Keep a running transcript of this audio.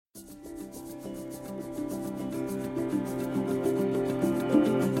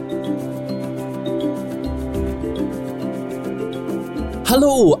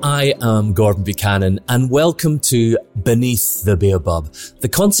Hello, I am Gordon Buchanan and welcome to Beneath the Baobab, the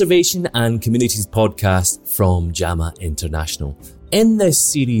Conservation and Communities podcast from JAMA International. In this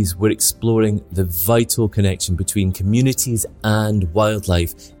series, we're exploring the vital connection between communities and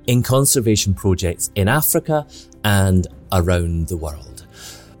wildlife in conservation projects in Africa and around the world.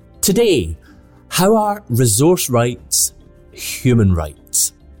 Today, how are resource rights human rights?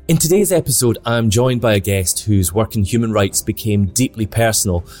 In today's episode, I'm joined by a guest whose work in human rights became deeply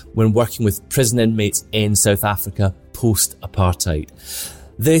personal when working with prison inmates in South Africa post-apartheid.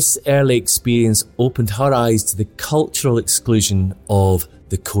 This early experience opened her eyes to the cultural exclusion of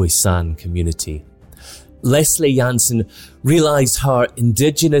the Khoisan community. Lesle Jansen realised her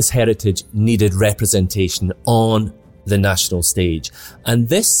Indigenous heritage needed representation on the national stage, and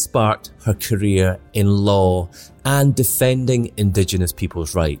this sparked her career in law and defending Indigenous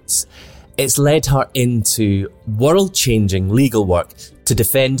people's rights. It's led her into world-changing legal work to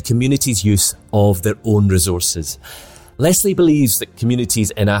defend communities' use of their own resources. Lesle believes that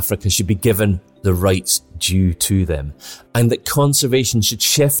communities in Africa should be given the rights due to them, and that conservation should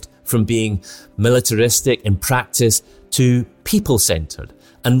shift from being militaristic in practice to people-centred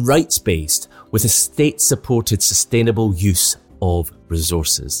and rights-based, with a state-supported sustainable use of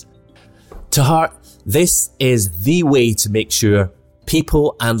resources. To her, this is the way to make sure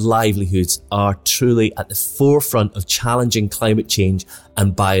people and livelihoods are truly at the forefront of challenging climate change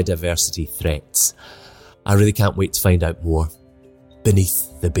and biodiversity threats. I really can't wait to find out more.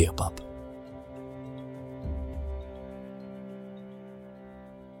 Beneath the Baobab.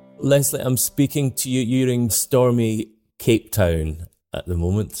 Lesle, I'm speaking to you. You're in stormy Cape Town at the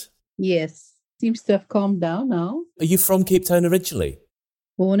moment. Yes. Seems to have calmed down now. Are you from Cape Town originally?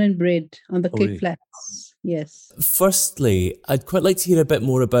 Born and bred on the Cape Really? Flats, yes. Firstly, I'd quite like to hear a bit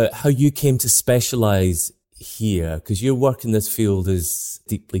more about how you came to specialise here, because your work in this field is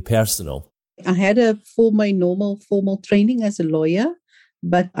deeply personal. I had a formal training as a lawyer,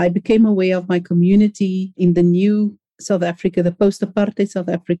 but I became aware of my community in the new South Africa, the post-apartheid South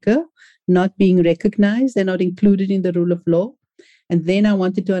Africa, not being recognised and not included in the rule of law. And then I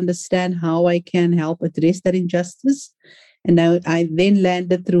wanted to understand how I can help address that injustice. And I then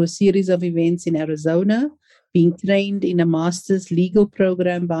landed through a series of events in Arizona, being trained in a master's legal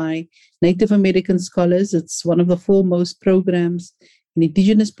program by Native American scholars. It's one of the foremost programs in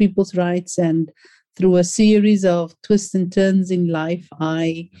Indigenous people's rights. And through a series of twists and turns in life,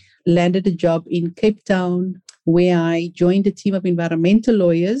 I landed a job in Cape Town, where I joined a team of environmental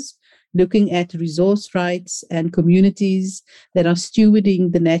lawyers looking at resource rights and communities that are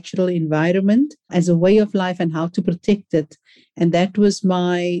stewarding the natural environment as a way of life and how to protect it. And that was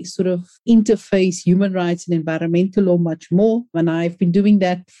my sort of interface, human rights and environmental law much more. And I've been doing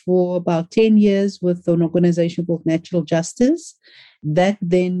that for about 10 years with an organization called Natural Justice. That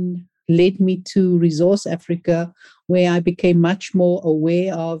then led me to Resource Africa, where I became much more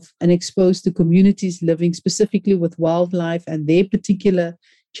aware of and exposed to communities living specifically with wildlife and their particular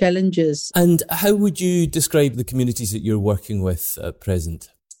challenges. And how would you describe the communities that you're working with at present?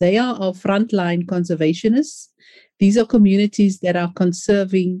 They are our frontline conservationists. These are communities that are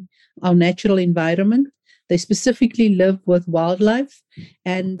conserving our natural environment. They specifically live with wildlife,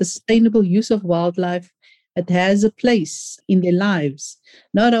 and the sustainable use of wildlife, it has a place in their lives.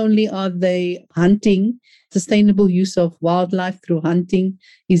 Not only are they hunting, sustainable use of wildlife through hunting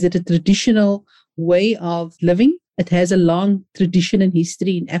is it a traditional way of living. It has a long tradition and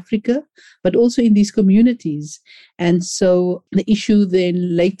history in Africa, but also in these communities. And so the issue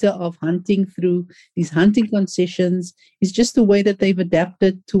then later of hunting through these hunting concessions is just the way that they've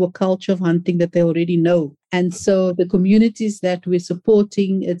adapted to a culture of hunting that they already know. And so the communities that we're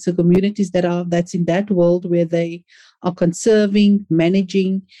supporting, it's the communities that's in that world where they are conserving,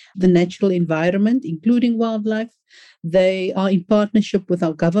 managing the natural environment, including wildlife. They are in partnership with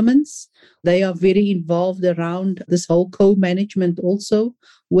our governments. They are very involved around this whole co-management also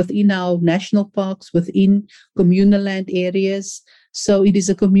within our national parks, within communal land areas. So it is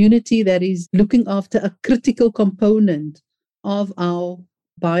a community that is looking after a critical component of our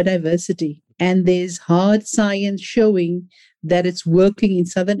biodiversity. And there's hard science showing that it's working in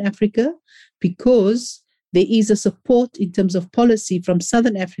Southern Africa because there is a support in terms of policy from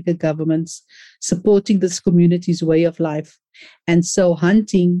Southern Africa governments supporting this community's way of life. And so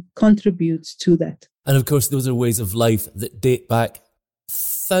hunting contributes to that. And of course, those are ways of life that date back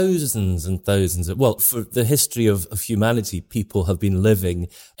thousands and thousands for the history of humanity, people have been living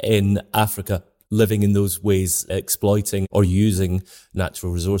in Africa, living in those ways, exploiting or using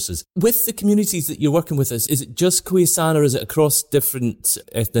natural resources. With the communities that you're working with, is it just Khoisan or is it across different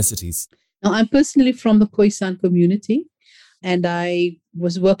ethnicities? Now, I'm personally from the Khoisan community. And I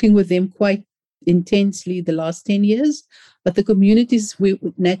was working with them quite intensely the last 10 years. But the communities with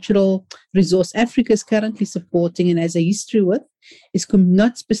Natural Resource Africa is currently supporting and has a history with is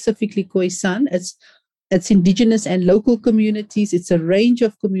not specifically Khoisan. It's indigenous and local communities. It's a range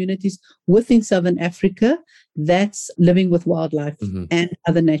of communities within Southern Africa that's living with wildlife and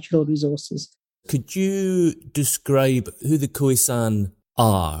other natural resources. Could you describe who the Khoisan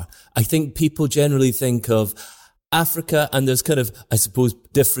are? I think people generally think of Africa, and there's kind of, I suppose,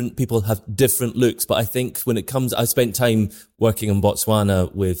 different people have different looks, but I think when it comes, I spent time working in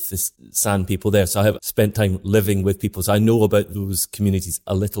Botswana with the San people there, so I have spent time living with people, so I know about those communities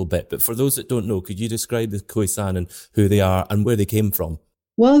a little bit. But for those that don't know, could you describe the Khoisan and who they are and where they came from?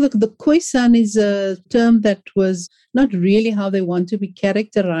 Well, the Khoisan is a term that was not really how they want to be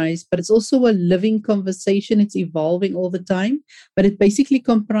characterized, but it's also a living conversation. It's evolving all the time, but it basically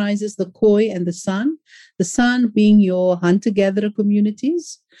comprises the Khoi and the San being your hunter-gatherer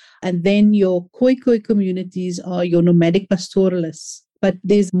communities, and then your Khoi communities are your nomadic pastoralists. But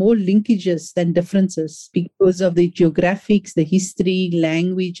there's more linkages than differences because of the geographics, the history,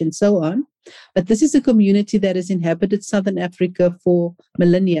 language, and so on. But this is a community that has inhabited Southern Africa for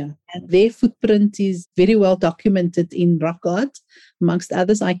millennia, and their footprint is very well documented in rock art. Amongst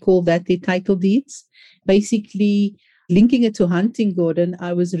others, I call that their title deeds. Basically, linking it to hunting, Gordon,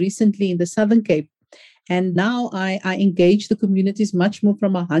 I was recently in the Southern Cape, and now I engage the communities much more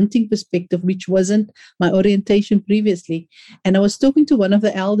from a hunting perspective, which wasn't my orientation previously. And I was talking to one of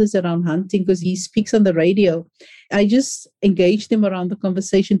the elders around hunting because he speaks on the radio. I just engaged them around the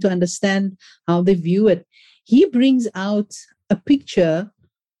conversation to understand how they view it. He brings out a picture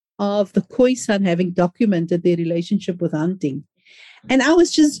of the Khoisan having documented their relationship with hunting. And I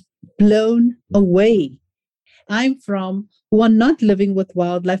was just blown away. I'm from, who are not living with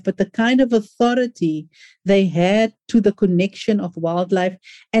wildlife, but the kind of authority they had to the connection of wildlife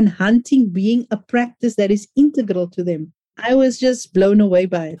and hunting being a practice that is integral to them. I was just blown away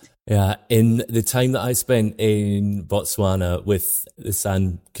by it. Yeah, in the time that I spent in Botswana with the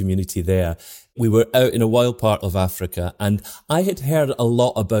San community there, we were out in a wild part of Africa, and I had heard a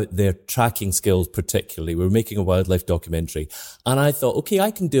lot about their tracking skills particularly. We were making a wildlife documentary, and I thought, okay,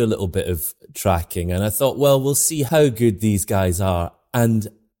 I can do a little bit of tracking. And I thought, well, we'll see how good these guys are. And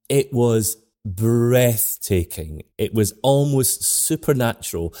it was breathtaking. It was almost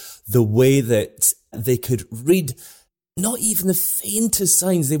supernatural, the way that they could read not even the faintest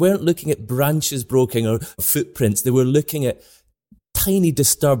signs. They weren't looking at branches broken or footprints. They were looking at tiny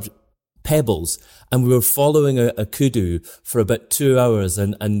disturbed pebbles. And we were following a kudu for about 2 hours.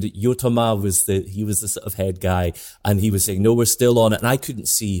 And Yotoma was he was the sort of head guy. And he was saying, no, we're still on it. And I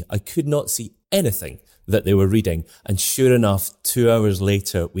could not see anything that they were reading. And sure enough, 2 hours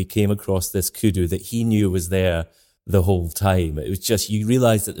later, we came across this kudu that he knew was there the whole time. It was just, you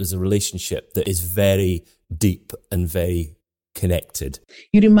realize that there's a relationship that is very deep and very connected.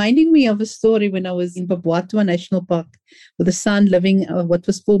 You're reminding me of a story when I was in Babwatwa National Park with a son living what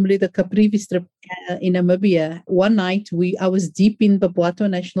was formerly the Caprivi Strip in Namibia. One night, I was deep in Babwatwa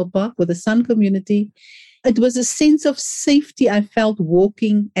National Park with the San community. It was a sense of safety I felt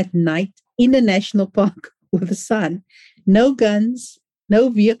walking at night in a national park with the San. No guns, no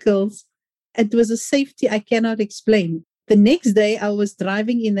vehicles. It was a safety I cannot explain. The next day, I was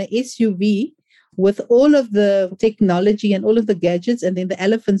driving in an SUV with all of the technology and all of the gadgets, and then the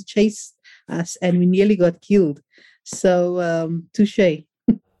elephants chased us and we nearly got killed. So, touche.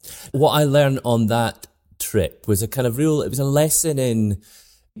 What I learned on that trip was it was a lesson in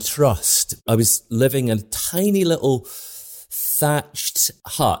trust. I was living in a tiny little thatched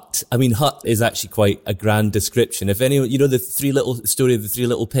hut. I mean, hut is actually quite a grand description. If anyone, the story of the three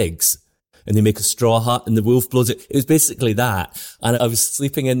little pigs, and they make a straw hut and the wolf blows it. It was basically that. And I was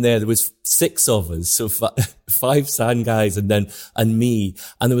sleeping in there. There was 6 of us. So 5 San guys and me.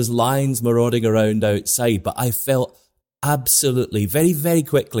 And there was lions marauding around outside. But I felt absolutely, very, very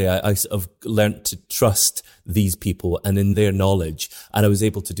quickly, I sort of learnt to trust these people and in their knowledge. And I was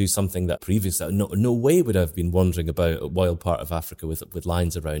able to do something that previously no way would I have been wandering about a wild part of Africa with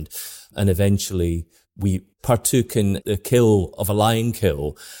lions around. And eventually we partook in the kill of a lion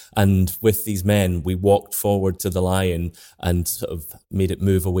kill. And with these men, we walked forward to the lion and sort of made it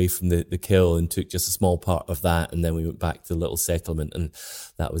move away from the kill and took just a small part of that. And then we went back to the little settlement, and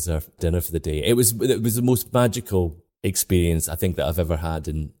that was our dinner for the day. It was the most magical experience I think that I've ever had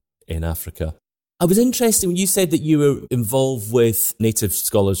in Africa. I was interested when you said that you were involved with native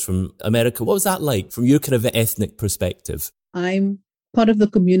scholars from America. What was that like from your kind of ethnic perspective? I'm part of the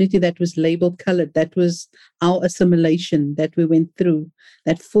community that was labeled colored. That was our assimilation that we went through,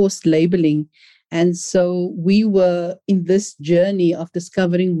 that forced labeling. And so we were in this journey of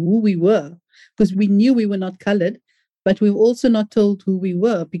discovering who we were, because we knew we were not colored, but we were also not told who we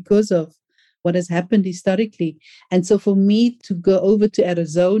were because of what has happened historically. And so for me to go over to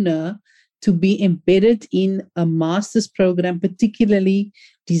Arizona to be embedded in a master's program, particularly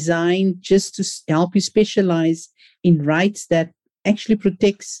designed just to help you specialize in rights that actually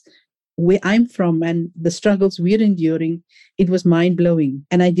protects where I'm from and the struggles we're enduring, it was mind-blowing.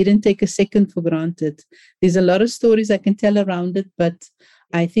 And I didn't take a second for granted. There's a lot of stories I can tell around it, but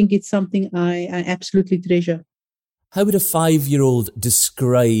I think it's something I absolutely treasure. How would a 5-year-old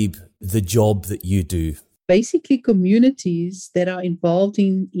describe the job that you do? Basically, communities that are involved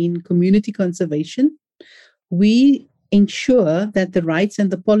in community conservation, we ensure that the rights and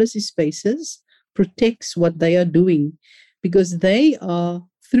the policy spaces protects what they are doing, because they are,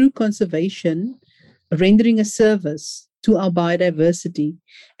 through conservation, rendering a service to our biodiversity.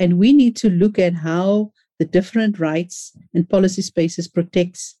 And we need to look at how the different rights and policy spaces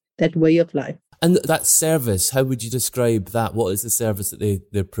protects that way of life. And that service, how would you describe that? What is the service that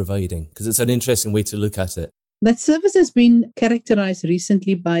they're providing? Because it's an interesting way to look at it. That service has been characterized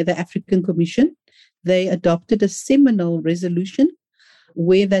recently by the African Commission. They adopted a seminal resolution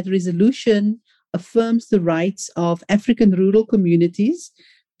where that resolution affirms the rights of African rural communities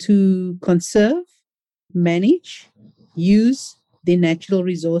to conserve, manage, use their natural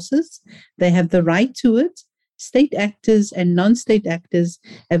resources. They have the right to it. State actors and non-state actors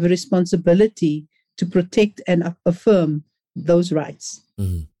have a responsibility to protect and affirm those rights.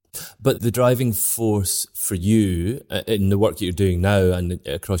 Mm-hmm. But the driving force for you in the work that you're doing now and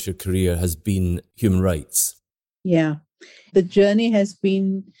across your career has been human rights. Yeah. The journey has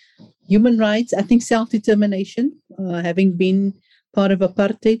been human rights, I think self-determination, having been part of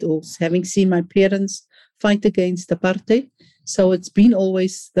apartheid or having seen my parents fight against apartheid. So it's been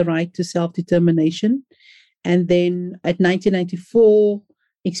always the right to self-determination. And then at 1994,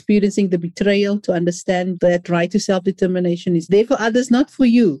 experiencing the betrayal to understand that right to self-determination is there for others, not for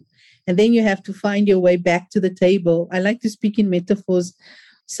you. And then you have to find your way back to the table. I like to speak in metaphors.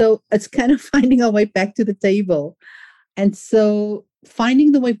 So it's kind of finding our way back to the table. And so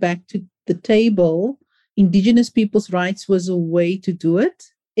finding the way back to the table, Indigenous people's rights was a way to do it.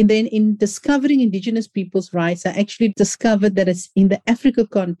 And then in discovering Indigenous people's rights, I actually discovered that it's in the Africa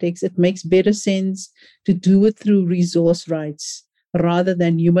context, it makes better sense to do it through resource rights rather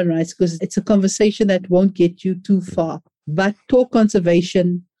than human rights, because it's a conversation that won't get you too far. But talk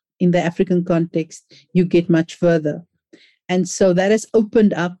conservation in the African context, you get much further. And so that has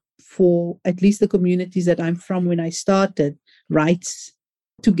opened up for at least the communities that I'm from when I started, rights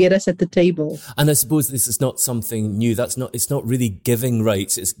to get us at the table. And I suppose this is not something new. It's not really giving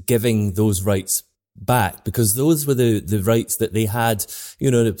rights, it's giving those rights back, because those were the rights that they had,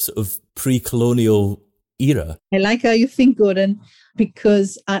 the sort of pre-colonial era. I like how you think, Gordon,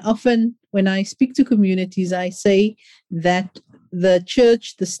 because I often, when I speak to communities, I say that the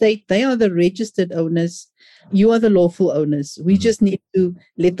church, the state, they are the registered owners. You are the lawful owners. We just need to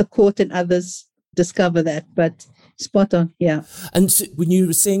let the court and others discover that. But spot on, yeah. And so when you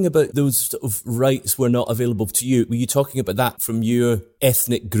were saying about those sort of rights were not available to you, were you talking about that from your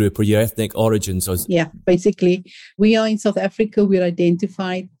ethnic group or your ethnic origins? Yeah, basically. We are in South Africa, we're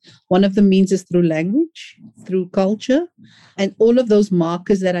identified. One of the means is through language, through culture, and all of those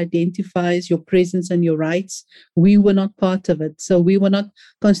markers that identifies your presence and your rights, we were not part of it. So we were not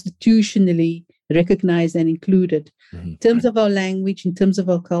constitutionally recognized and included. In terms of our language, in terms of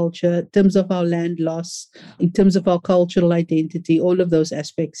our culture, in terms of our land loss, in terms of our cultural identity, all of those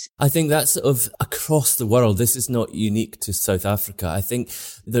aspects. I think that's sort of across the world. This is not unique to South Africa. I think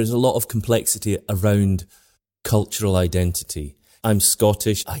there's a lot of complexity around cultural identity. I'm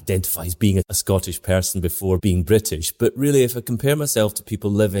Scottish, I identify as being a Scottish person before being British. But really, if I compare myself to people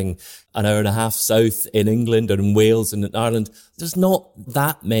living an hour and a half south in England or in Wales and in Ireland, there's not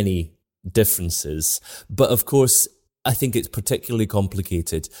that many differences. But of course, I think it's particularly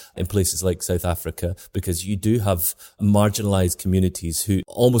complicated in places like South Africa because you do have marginalised communities who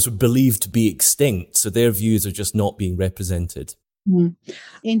almost are believed to be extinct. So their views are just not being represented.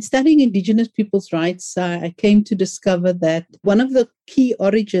 In studying Indigenous people's rights, I came to discover that one of the key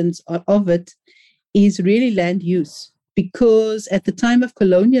origins of it is really land use. Because at the time of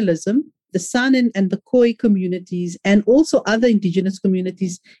colonialism, the San and the Khoi communities and also other Indigenous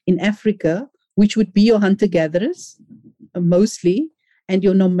communities in Africa, which would be your hunter-gatherers mostly, and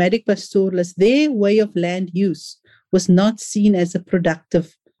your nomadic pastoralists, their way of land use was not seen as a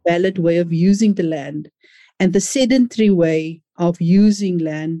productive, valid way of using the land. And the sedentary way of using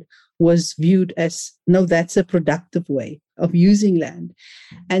land was viewed as, no, that's a productive way of using land.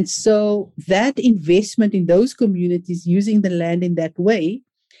 And so that investment in those communities using the land in that way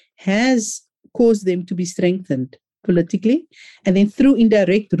has caused them to be strengthened politically. And then through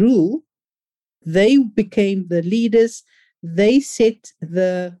indirect rule, they became the leaders. They set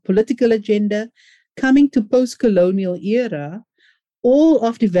the political agenda. Coming to post-colonial era, all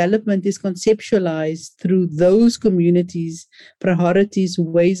of development is conceptualized through those communities, priorities,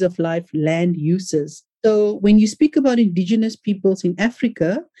 ways of life, land uses. So when you speak about indigenous peoples in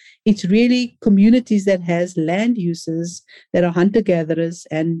Africa, it's really communities that has land uses that are hunter-gatherers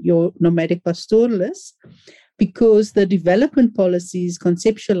and your nomadic pastoralists, because the development policies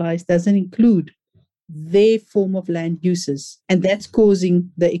conceptualized doesn't include their form of land uses. And that's causing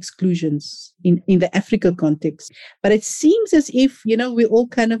the exclusions in the Africa context. But it seems as if, we're all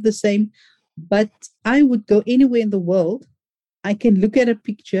kind of the same. But I would go anywhere in the world. I can look at a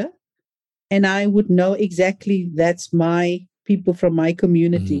picture and I would know exactly that's my people from my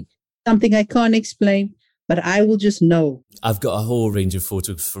community. Something I can't explain, but I will just know. I've got a whole range of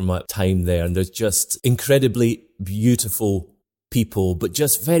photos from my time there, and there's just incredibly beautiful people, but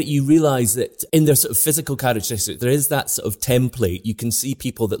just you realize that in their sort of physical characteristics, there is that sort of template. You can see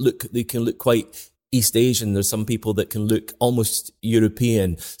people they can look quite East Asian. There's some people that can look almost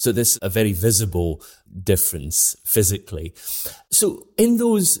European. So this is a very visible difference physically. So in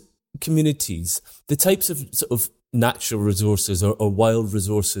those communities, the types of sort of natural resources or wild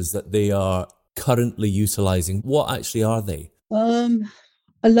resources that they are currently utilizing, what actually are they?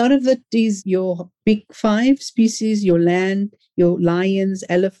 A lot of it is your big five species, your land, your lions,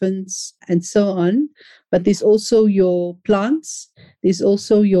 elephants, and so on. But there's also your plants. There's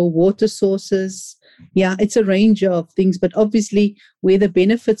also your water sources. Yeah, it's a range of things. But obviously, where the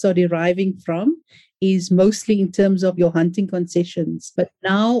benefits are deriving from is mostly in terms of your hunting concessions. But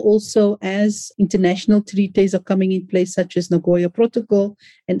now also as international treaties are coming in place, such as Nagoya Protocol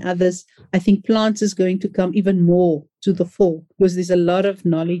and others, I think plants is going to come even more to the fore, because there's a lot of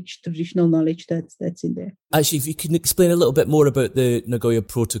knowledge, traditional knowledge that's in there. Actually, if you can explain a little bit more about the Nagoya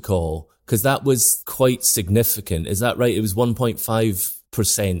Protocol, because that was quite significant. Is that right? It was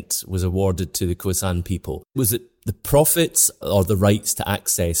 1.5% was awarded to the Khoisan people. Was it the profits or the rights to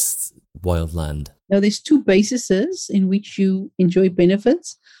access wild land? Now, there's two bases in which you enjoy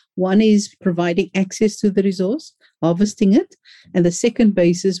benefits. One is providing access to the resource, harvesting it. And the second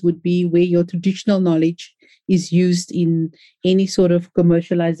basis would be where your traditional knowledge is used in any sort of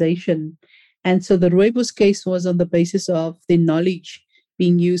commercialization. And so the Rooibos case was on the basis of the knowledge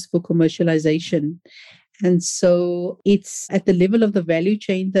being used for commercialization. And so it's at the level of the value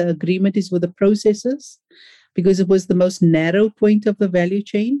chain, the agreement is with the processors, because it was the most narrow point of the value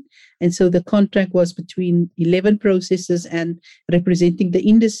chain. And so the contract was between 11 processors and representing the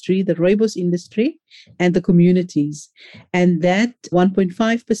industry, the rooibos industry, and the communities. And that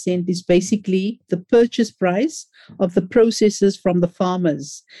 1.5% is basically the purchase price of the processors from the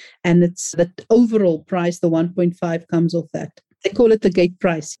farmers. And it's the overall price, the 1.5 comes off that. They call it the gate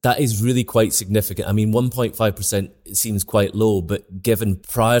price. That is really quite significant. I mean, 1.5% seems quite low, but given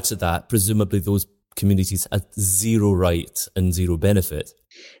prior to that, presumably those communities had zero right and zero benefit.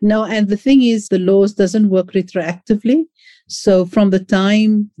 No, and the thing is, the laws doesn't work retroactively. So from the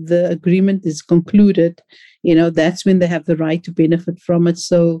time the agreement is concluded, that's when they have the right to benefit from it.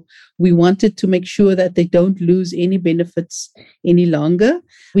 So we wanted to make sure that they don't lose any benefits any longer.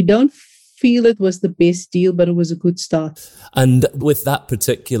 We don't feel it was the best deal, but it was a good start. And with that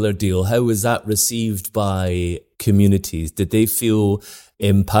particular deal, how was that received by communities? Did they feel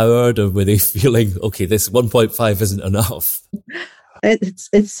empowered, or were they feeling, okay, this 1.5 isn't enough? It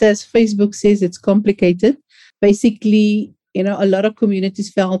says, Facebook says it's complicated. Basically, a lot of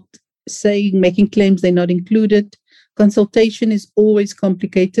communities felt making claims they're not included. Consultation is always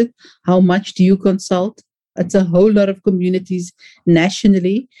complicated. How much do you consult? It's a whole lot of communities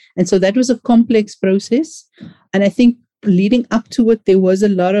nationally. And so that was a complex process. And I think leading up to it, there was a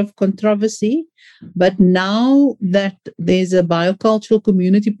lot of controversy. But now that there's a biocultural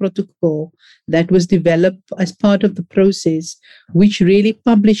community protocol that was developed as part of the process, which really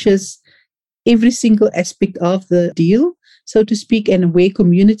publishes every single aspect of the deal, so to speak, and where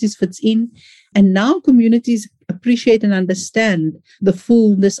communities fits in. And now communities appreciate and understand the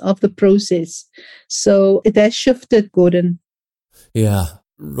fullness of the process. So it has shifted, Gordon. Yeah.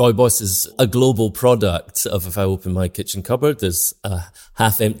 Rooibos is a global product of, if I open my kitchen cupboard, there's a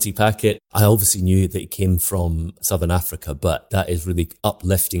half-empty packet. I obviously knew that it came from Southern Africa, but that is really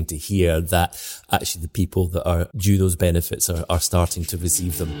uplifting to hear that actually the people that are due those benefits are starting to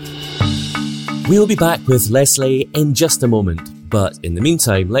receive them. We'll be back with Lesle in just a moment, but in the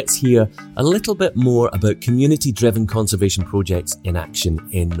meantime, let's hear a little bit more about community-driven conservation projects in action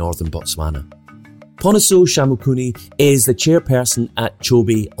in northern Botswana. Ponoso Shamukuni is the chairperson at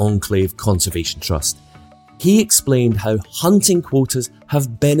Chobe Enclave Conservation Trust. He explained how hunting quotas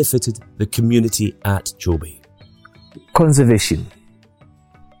have benefited the community at Chobe. Conservation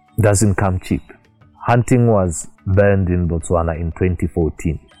doesn't come cheap. Hunting was banned in Botswana in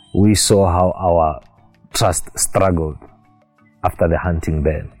 2014. We saw how our trust struggled after the hunting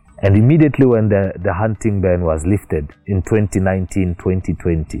ban. And immediately when the hunting ban was lifted in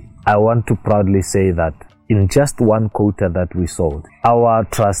 2019-2020, I want to proudly say that in just one quota that we sold, our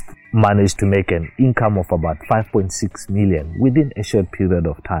trust managed to make an income of about 5.6 million within a short period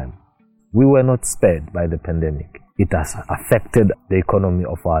of time. We were not spared by the pandemic. It has affected the economy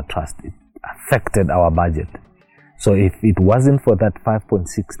of our trust. It affected our budget. So if it wasn't for that 5.6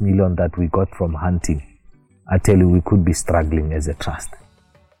 million that we got from hunting, I tell you, we could be struggling as a trust.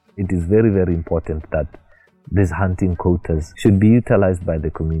 It is very, very important that these hunting quotas should be utilized by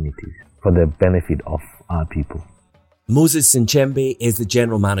the communities for the benefit of our people. Moses Sinchembe is the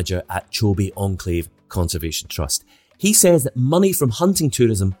general manager at Chobe Enclave Conservation Trust. He says that money from hunting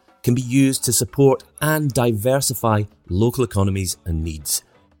tourism can be used to support and diversify local economies and needs,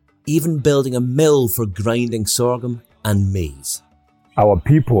 even building a mill for grinding sorghum and maize. Our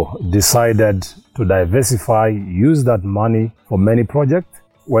people decided to diversify, use that money for many projects.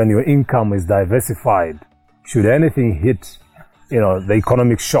 When your income is diversified, should anything hit, the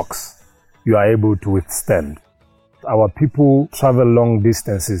economic shocks, you are able to withstand. Our people travel long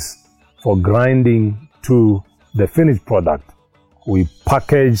distances for grinding to the finished product. We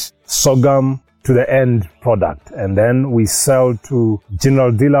package sorghum to the end product, and then we sell to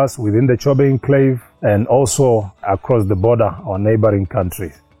general dealers within the Chobe Enclave and also across the border or neighboring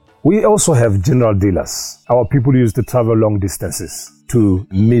countries. We also have general dealers. Our people used to travel long distances to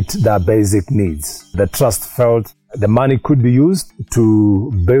meet their basic needs. The trust felt the money could be used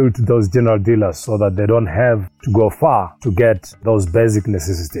to build those general dealers so that they don't have to go far to get those basic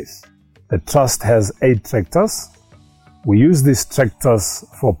necessities. The trust has 8 tractors. We use these tractors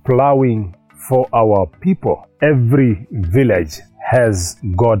for plowing for our people. Every village has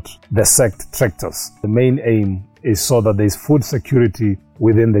got the SECT tractors. The main aim is so that there is food security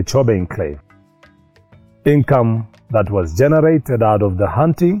within the Chobe Enclave. Income that was generated out of the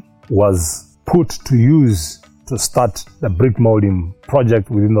hunting was put to use to start the brick molding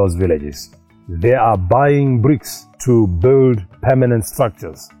project within those villages. They are buying bricks to build permanent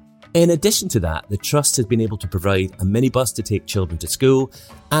structures. In addition to that, the Trust has been able to provide a minibus to take children to school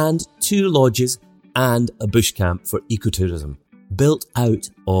and 2 lodges and a bush camp for ecotourism, built out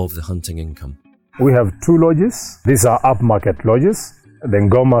of the hunting income. We have 2 lodges. These are upmarket lodges, the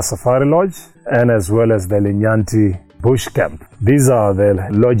Ngoma Safari Lodge and as well as the Linyanti Bush Camp. These are the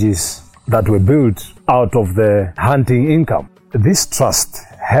lodges that were built out of the hunting income. This trust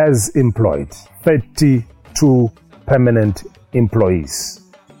has employed 32 permanent employees,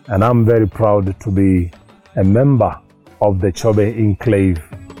 and I'm very proud to be a member of the Chobe Enclave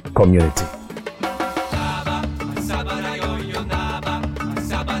community.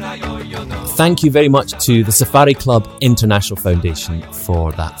 Thank you very much to the Safari Club International Foundation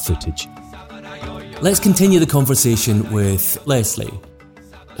for that footage. Let's continue the conversation with Lesle.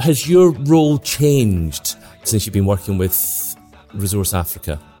 Has your role changed since you've been working with Resource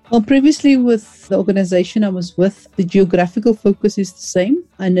Africa? Well, previously with the organization I was with, the geographical focus is the same,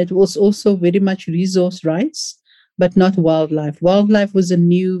 and it was also very much resource rights, but not wildlife. Wildlife was a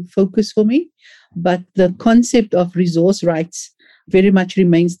new focus for me, but the concept of resource rights very much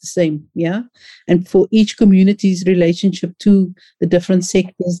remains the same, yeah? And for each community's relationship to the different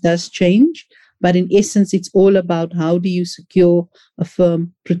sectors does change, but in essence, it's all about how do you secure,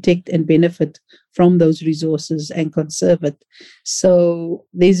 affirm, protect, and benefit from those resources and conserve it. So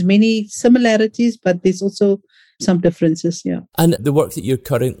there's many similarities, but there's also some differences, yeah. And the work that you're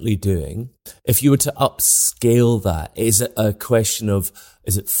currently doing, if you were to upscale that, is it a question of,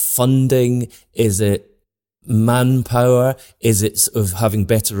 is it funding? Is it manpower? Is it sort of having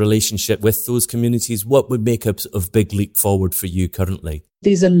better relationship with those communities? What would make a sort of big leap forward for you currently?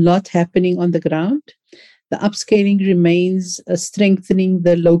 There's a lot happening on the ground. The upscaling remains strengthening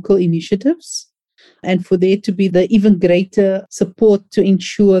the local initiatives, and for there to be the even greater support to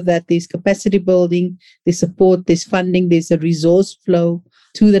ensure that there's capacity building, there's support, there's funding, there's a resource flow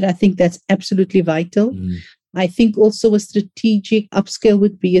to that. I think that's absolutely vital. I think also a strategic upscale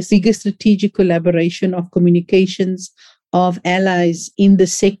would be a bigger strategic collaboration of communications, of allies in the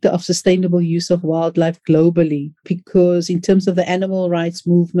sector of sustainable use of wildlife globally, because in terms of the animal rights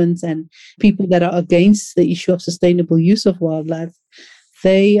movements and people that are against the issue of sustainable use of wildlife,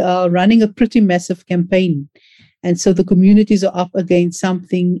 they are running a pretty massive campaign. And so the communities are up against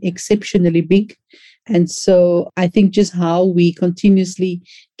something exceptionally big. And so I think just how we continuously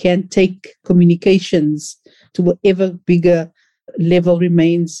can take communications to whatever bigger level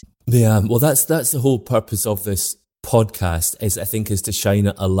remains. Yeah, well, that's the whole purpose of this podcast, is to shine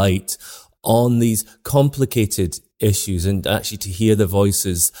a light on these complicated issues and actually to hear the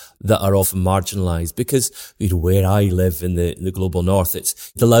voices that are often marginalized, because where I live in the global north,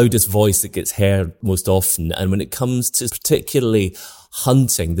 it's the loudest voice that gets heard most often. And when it comes to particularly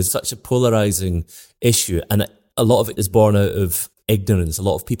hunting, there's such a polarizing issue, and a lot of it is born out of ignorance. A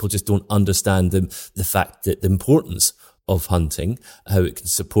lot of people just don't understand the fact that the importance of hunting, how it can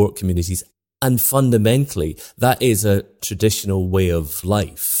support communities. And fundamentally, that is a traditional way of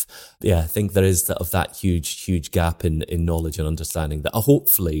life. Yeah, I think there is that huge gap in knowledge and understanding that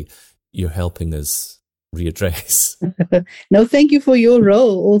hopefully you're helping us readdress. No, thank you for your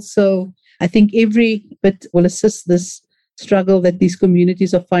role. Also, I think every bit will assist this struggle that these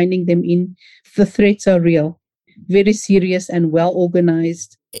communities are finding them in. The threats are real, very serious and well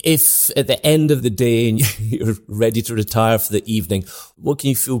organized. If at the end of the day you're ready to retire for the evening, what can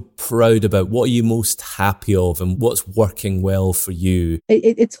you feel proud about? What are you most happy of, and what's working well for you?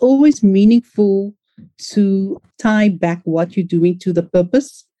 It's always meaningful to tie back what you're doing to the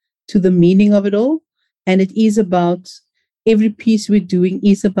purpose, to the meaning of it all. And it is about, every piece we're doing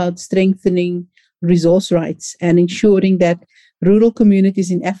is about strengthening resource rights and ensuring that rural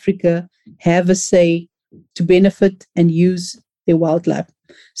communities in Africa have a say to benefit and use their wildlife.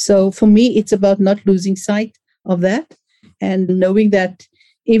 So for me, it's about not losing sight of that and knowing that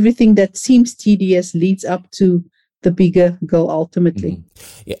everything that seems tedious leads up to the bigger goal ultimately.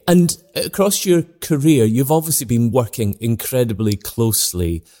 Mm-hmm. Yeah, and across your career, you've obviously been working incredibly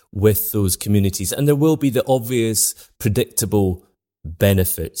closely with those communities, and there will be the obvious predictable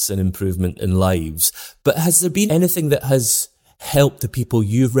benefits and improvement in lives. But has there been anything that has helped the people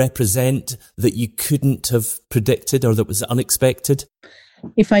you represent that you couldn't have predicted or that was unexpected?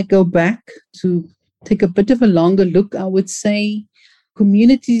 If I go back to take a bit of a longer look, I would say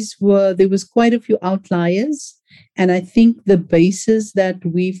there was quite a few outliers. And I think the basis that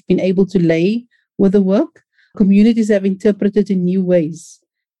we've been able to lay with the work, communities have interpreted in new ways.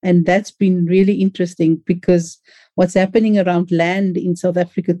 And that's been really interesting, because what's happening around land in South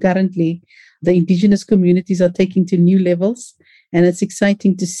Africa currently, the indigenous communities are taking to new levels. And it's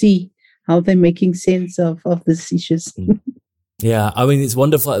exciting to see how they're making sense of these issues. Yeah, I mean, it's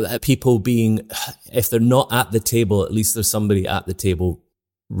wonderful that people being, if they're not at the table, at least there's somebody at the table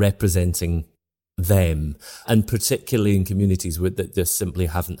representing them. And particularly in communities that just simply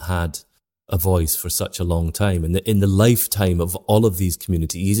haven't had a voice for such a long time. And in the lifetime of all of these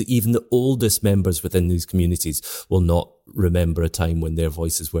communities, even the oldest members within these communities will not remember a time when their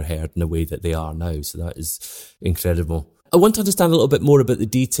voices were heard in the way that they are now. So that is incredible. I want to understand a little bit more about the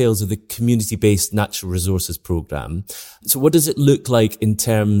details of the community-based natural resources program. So what does it look like in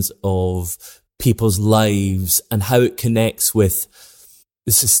terms of people's lives and how it connects with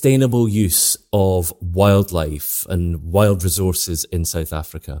the sustainable use of wildlife and wild resources in South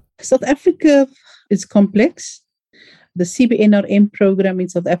Africa? South Africa is complex. The CBNRM program in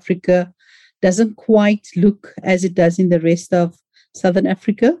South Africa doesn't quite look as it does in the rest of Southern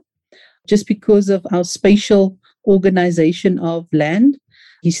Africa, just because of our spatial organization of land.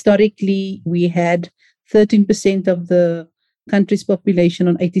 Historically, we had 13% of the country's population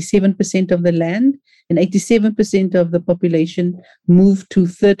on 87% of the land, and 87% of the population moved to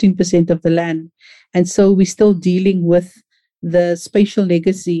 13% of the land. And so we're still dealing with the spatial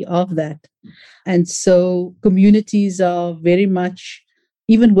legacy of that. And so communities are very much,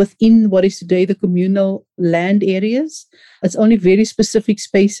 even within what is today the communal land areas, it's only very specific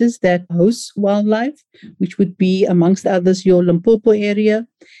spaces that host wildlife, which would be, amongst others, your Limpopo area.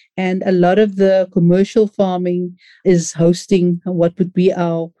 And a lot of the commercial farming is hosting what would be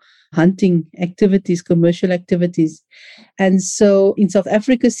our hunting activities, commercial activities. And so in South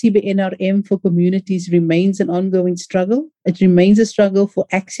Africa, CBNRM for communities remains an ongoing struggle. It remains a struggle for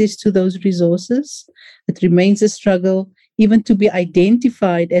access to those resources. It remains a struggle even to be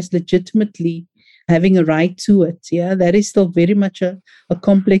identified as legitimately having a right to it. Yeah, that is still very much a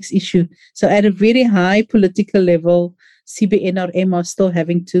complex issue. So at a very high political level, CBNRM are still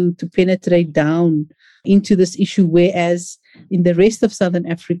having to penetrate down into this issue, whereas in the rest of Southern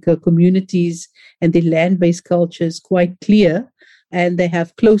Africa, communities and the land-based culture is quite clear and they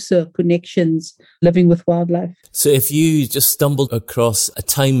have closer connections living with wildlife. So if you just stumbled across a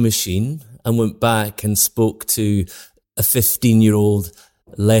time machine and went back and spoke to a 15-year-old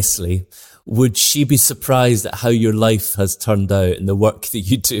Lesle, would she be surprised at how your life has turned out and the work that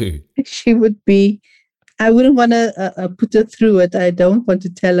you do? She would be. I wouldn't want to put her through it. I don't want to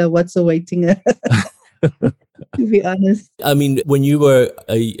tell her what's awaiting her, to be honest. I mean, when you were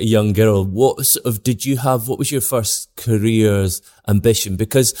a young girl, what was your first career's ambition?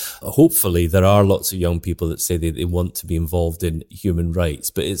 Because hopefully there are lots of young people that say they want to be involved in human rights,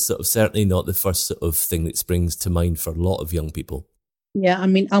 but it's sort of certainly not the first sort of thing that springs to mind for a lot of young people. Yeah, I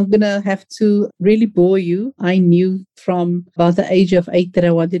mean, I'm going to have to really bore you. I knew from about the age of 8 that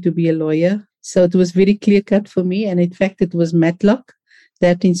I wanted to be a lawyer. So it was very clear-cut for me. And in fact, it was Matlock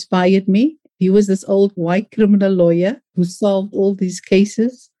that inspired me. He was this old white criminal lawyer who solved all these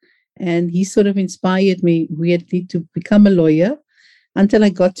cases. And he sort of inspired me weirdly to become a lawyer until I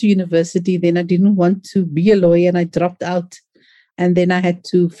got to university. Then I didn't want to be a lawyer and I dropped out. And then I had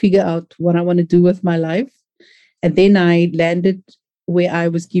to figure out what I want to do with my life. And then I landed where I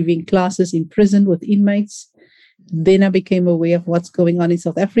was giving classes in prison with inmates. Then I became aware of what's going on in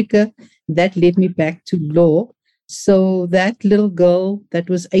South Africa. That led me back to law. So that little girl that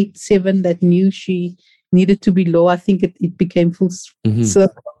was 8-7 that knew she needed to be law, I think it became full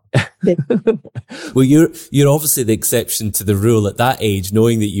circle. Well, you're obviously the exception to the rule at that age.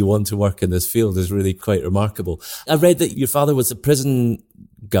 Knowing that you want to work in this field is really quite remarkable. I read that your father was a prison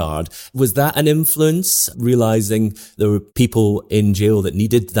guard. Was that an influence, realizing there were people in jail that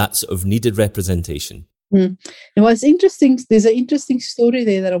needed representation? And what's interesting, there's an interesting story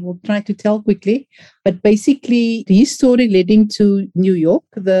there that I will try to tell quickly. But basically, his story led him to New York,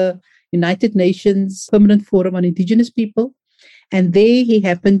 the United Nations Permanent Forum on Indigenous People. And there he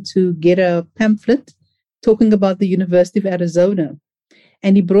happened to get a pamphlet talking about the University of Arizona.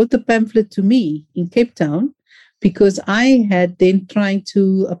 And he brought the pamphlet to me in Cape Town because I had then trying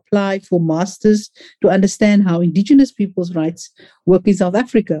to apply for masters to understand how Indigenous people's rights work in South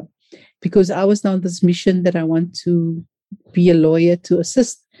Africa. Because I was now on this mission that I want to be a lawyer to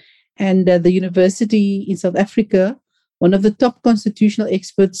assist. And the university in South Africa, one of the top constitutional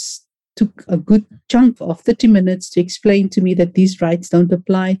experts took a good chunk of 30 minutes to explain to me that these rights don't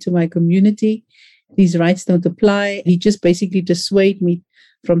apply to my community. These rights don't apply. He just basically dissuaded me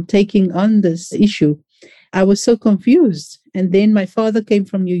from taking on this issue. I was so confused. And then my father came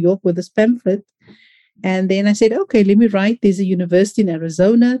from New York with this pamphlet. And then I said, okay, let me write. There's a university in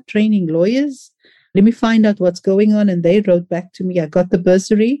Arizona training lawyers. Let me find out what's going on. And they wrote back to me. I got the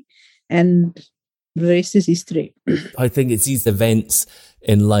bursary and the rest is history. I think it's these events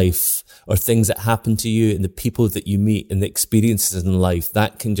in life or things that happen to you and the people that you meet and the experiences in life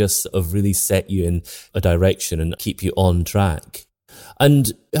that can just sort of really set you in a direction and keep you on track.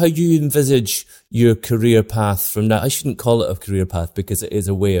 And how you envisage your career path from now? I shouldn't call it a career path because it is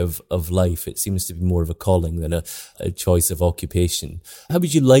a way of life. It seems to be more of a calling than a choice of occupation. How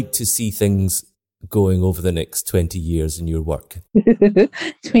would you like to see things going over the next 20 years in your work?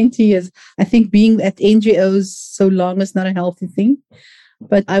 20 years. I think being at NGOs so long is not a healthy thing.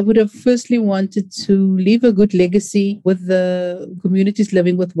 But I would have firstly wanted to leave a good legacy with the communities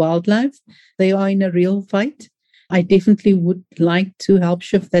living with wildlife. They are in a real fight. I definitely would like to help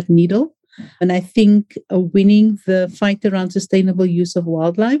shift that needle. And I think winning the fight around sustainable use of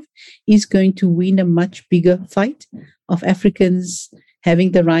wildlife is going to win a much bigger fight of Africans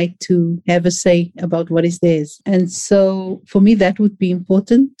having the right to have a say about what is theirs. And so for me, that would be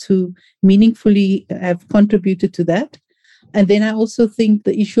important to meaningfully have contributed to that. And then I also think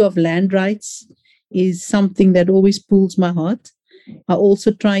the issue of land rights is something that always pulls my heart. I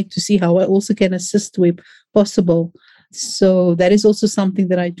also try to see how I also can assist where possible. So that is also something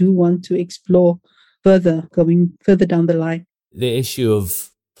that I do want to explore further, going further down the line. The issue of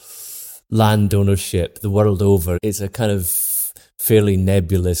land ownership the world over is a kind of fairly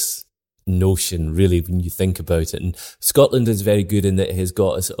nebulous notion, really, when you think about it. And Scotland is very good in that it has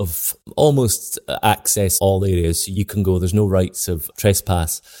got a sort of almost access all areas. So you can go, there's no rights of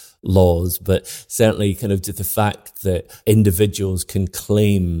trespass laws, but certainly kind of to the fact that individuals can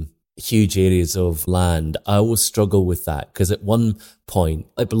claim huge areas of land. I always struggle with that because at one point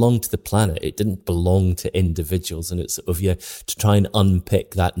it belonged to the planet. It didn't belong to individuals. And it's sort of, to try and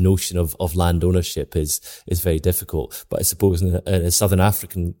unpick that notion of land ownership is very difficult. But I suppose in a Southern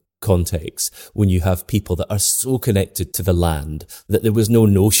African context, when you have people that are so connected to the land that there was no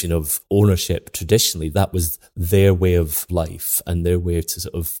notion of ownership traditionally, that was their way of life and their way to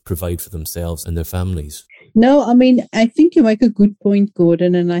sort of provide for themselves and their families. No, I mean, I think you make a good point,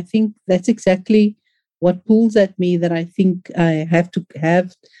 Gordon, and I think that's exactly what pulls at me that I think I have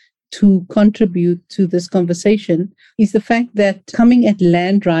to contribute to this conversation is the fact that coming at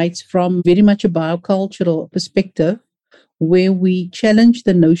land rights from very much a biocultural perspective, where we challenge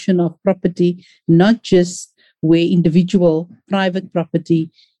the notion of property, not just where individual private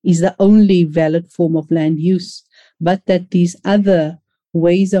property is the only valid form of land use, but that these other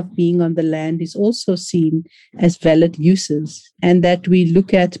ways of being on the land is also seen as valid uses, and that we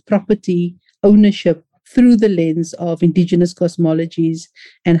look at property ownership through the lens of indigenous cosmologies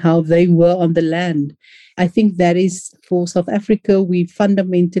and how they were on the land. I think that is, for South Africa, we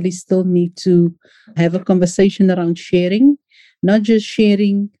fundamentally still need to have a conversation around sharing, not just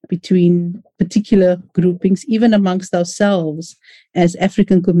sharing between particular groupings, even amongst ourselves as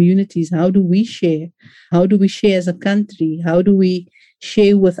African communities. How do we share? How do we share as a country? How do we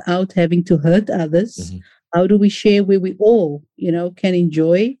share without having to hurt others? Mm-hmm. How do we share where we all, can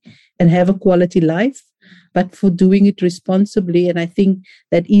enjoy and have a quality life, but for doing it responsibly? And I think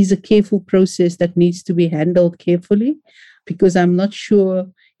that is a careful process that needs to be handled carefully, because I'm not sure,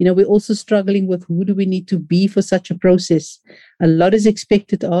 we're also struggling with who do we need to be for such a process. A lot is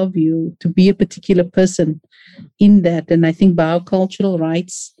expected of you to be a particular person in that. And I think biocultural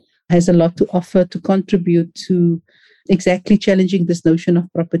rights has a lot to offer to contribute to exactly challenging this notion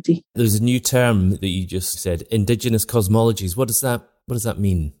of property. There's a new term that you just said, indigenous cosmologies. What does that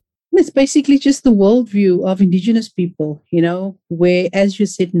mean? It's basically just the worldview of indigenous people, where, as you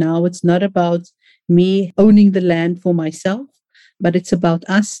said now, it's not about me owning the land for myself, but it's about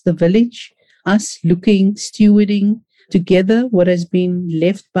us, the village, us stewarding together what has been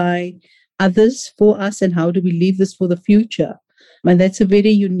left by others for us, and how do we leave this for the future? And that's a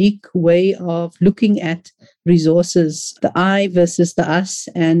very unique way of looking at resources, the I versus the us,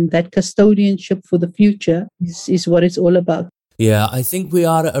 and that custodianship for the future is what it's all about. Yeah, I think we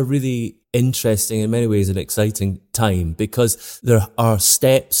are at a really interesting, in many ways, an exciting time, because there are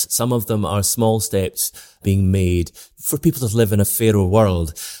steps, some of them are small steps being made for people to live in a fairer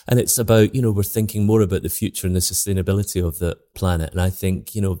world. And it's about, we're thinking more about the future and the sustainability of the planet. And I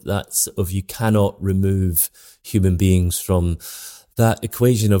think, that's you cannot remove human beings from that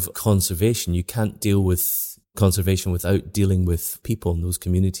equation of conservation. You can't deal with conservation without dealing with people in those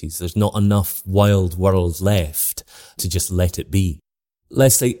communities. There's not enough wild world left to just let it be.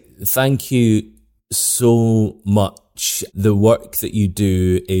 Leslie, thank you so much. The work that you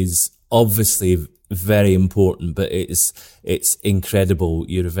do is obviously very important, but it's incredible.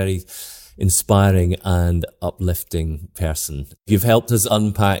 You're a very inspiring and uplifting person. You've helped us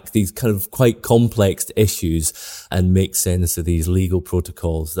unpack these kind of quite complex issues and make sense of these legal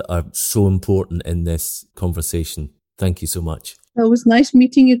protocols that are so important in this conversation. Thank you so much. It was nice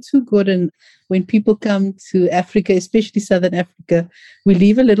meeting you too, Gordon. When people come to Africa, especially Southern Africa, we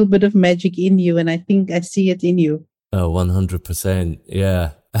leave a little bit of magic in you, and I think I see it in you. Oh, 100%.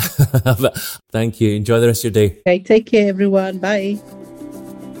 Yeah. Thank you. Enjoy the rest of your day. Okay, take care, everyone. Bye.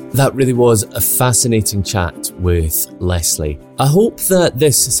 That really was a fascinating chat with Leslie. I hope that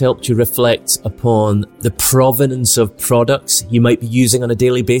this has helped you reflect upon the provenance of products you might be using on a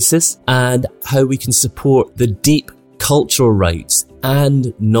daily basis, and how we can support the deep cultural rights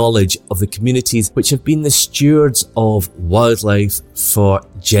and knowledge of the communities which have been the stewards of wildlife for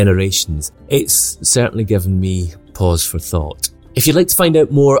generations. It's certainly given me pause for thought. If you'd like to find out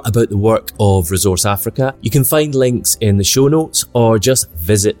more about the work of Resource Africa, you can find links in the show notes or just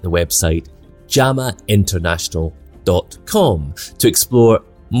visit the website jamainternational.com to explore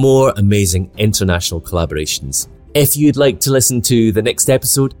more amazing international collaborations. If you'd like to listen to the next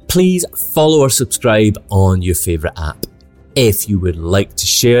episode, please follow or subscribe on your favourite app. If you would like to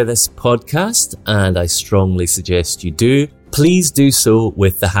share this podcast, and I strongly suggest you do, please do so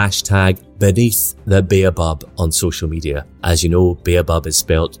with the hashtag Beneath the Baobab on social media. As you know, Baobab is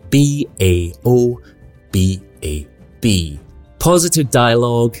spelled B-A-O-B-A-B. Positive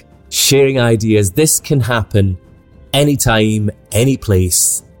dialogue, sharing ideas, this can happen anytime, any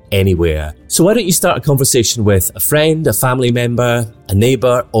place, anywhere. So why don't you start a conversation with a friend, a family member, a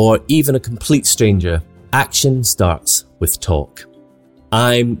neighbour, or even a complete stranger? Action starts with talk.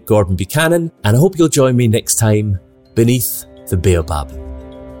 I'm Gordon Buchanan, and I hope you'll join me next time beneath the Baobab.